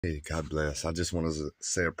Hey, God bless. I just want to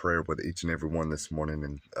say a prayer with each and every one this morning.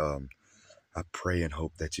 And I pray and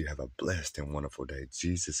hope that you have a blessed and wonderful day.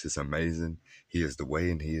 Jesus is amazing. He is the way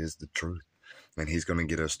and He is the truth. And He's going to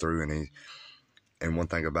get us through. And one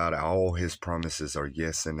thing about it, all His promises are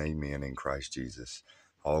yes and amen in Christ Jesus.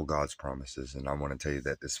 All God's promises. And I want to tell you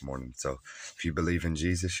that this morning. So if you believe in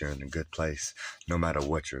Jesus, you're in a good place, no matter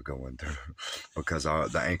what you're going through. Because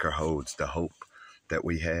the anchor holds the hope that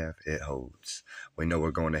we have. It holds. We know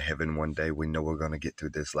we're going to heaven one day. We know we're going to get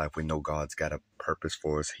through this life. We know God's got a purpose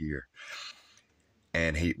for us here.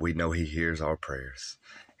 And we know He hears our prayers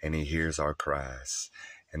and He hears our cries.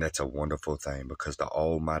 And that's a wonderful thing because the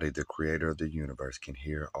Almighty, the Creator of the universe, can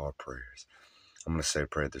hear our prayers. I'm going to say a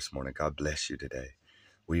prayer this morning. God bless you today.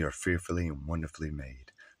 We are fearfully and wonderfully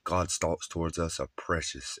made. God's thoughts towards us are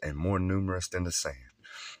precious and more numerous than the sand.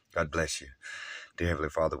 God bless you. Dear Heavenly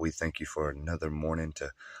Father, we thank you for another morning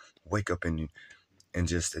to wake up and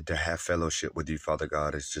just to have fellowship with you, Father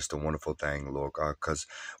God. Is just a wonderful thing, Lord God, because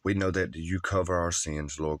we know that you cover our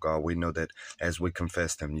sins, Lord God. We know that as we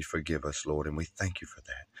confess them, you forgive us, Lord, and we thank you for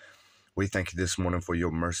that. We thank you this morning for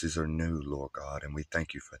your mercies are new, Lord God, and we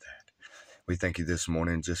thank you for that. We thank you this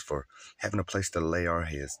morning just for having a place to lay our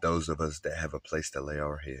heads, those of us that have a place to lay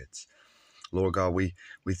our heads. Lord God, we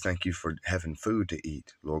thank you for having food to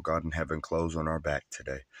eat, Lord God, and having clothes on our back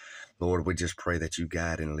today. Lord, we just pray that you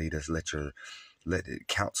guide and lead us. Let it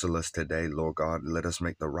counsel us today, Lord God. Let us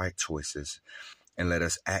make the right choices and let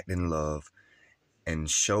us act in love and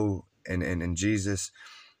show, and Jesus,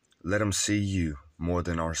 let them see you more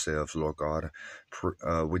than ourselves, Lord God.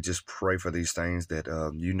 We just pray for these things that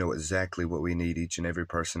you know exactly what we need, each and every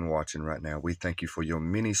person watching right now. We thank you for your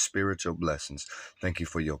many spiritual blessings. Thank you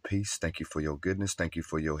for your peace. Thank you for your goodness. Thank you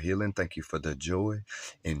for your healing. Thank you for the joy.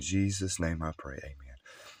 In Jesus' name I pray, amen.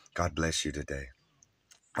 God bless you today.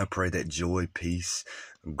 I pray that joy, peace,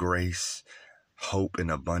 grace, hope,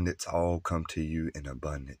 and abundance all come to you in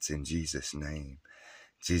abundance in Jesus' name.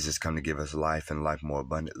 Jesus come to give us life and life more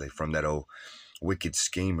abundantly from that old wicked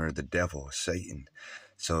schemer, the devil, Satan.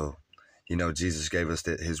 So, Jesus gave us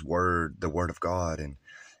his word, the word of God and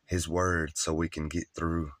his word so we can get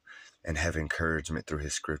through and have encouragement through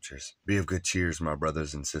his scriptures. Be of good cheers, my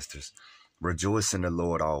brothers and sisters. Rejoice in the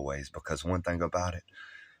Lord always, because one thing about it,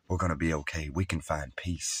 we're going to be okay. We can find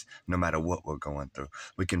peace no matter what we're going through.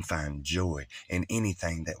 We can find joy in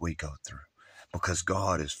anything that we go through because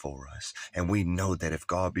God is for us. And we know that if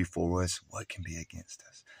God be for us, what can be against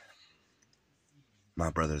us? My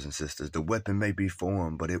brothers and sisters, the weapon may be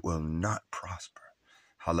formed, but it will not prosper.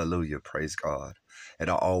 Hallelujah. Praise God.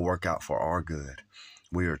 It'll all work out for our good.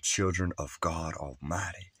 We are children of God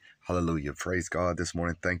Almighty. Hallelujah. Praise God this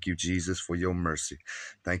morning. Thank you, Jesus, for your mercy.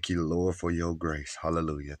 Thank you, Lord, for your grace.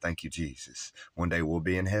 Hallelujah. Thank you, Jesus. One day we'll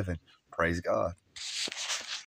be in heaven. Praise God.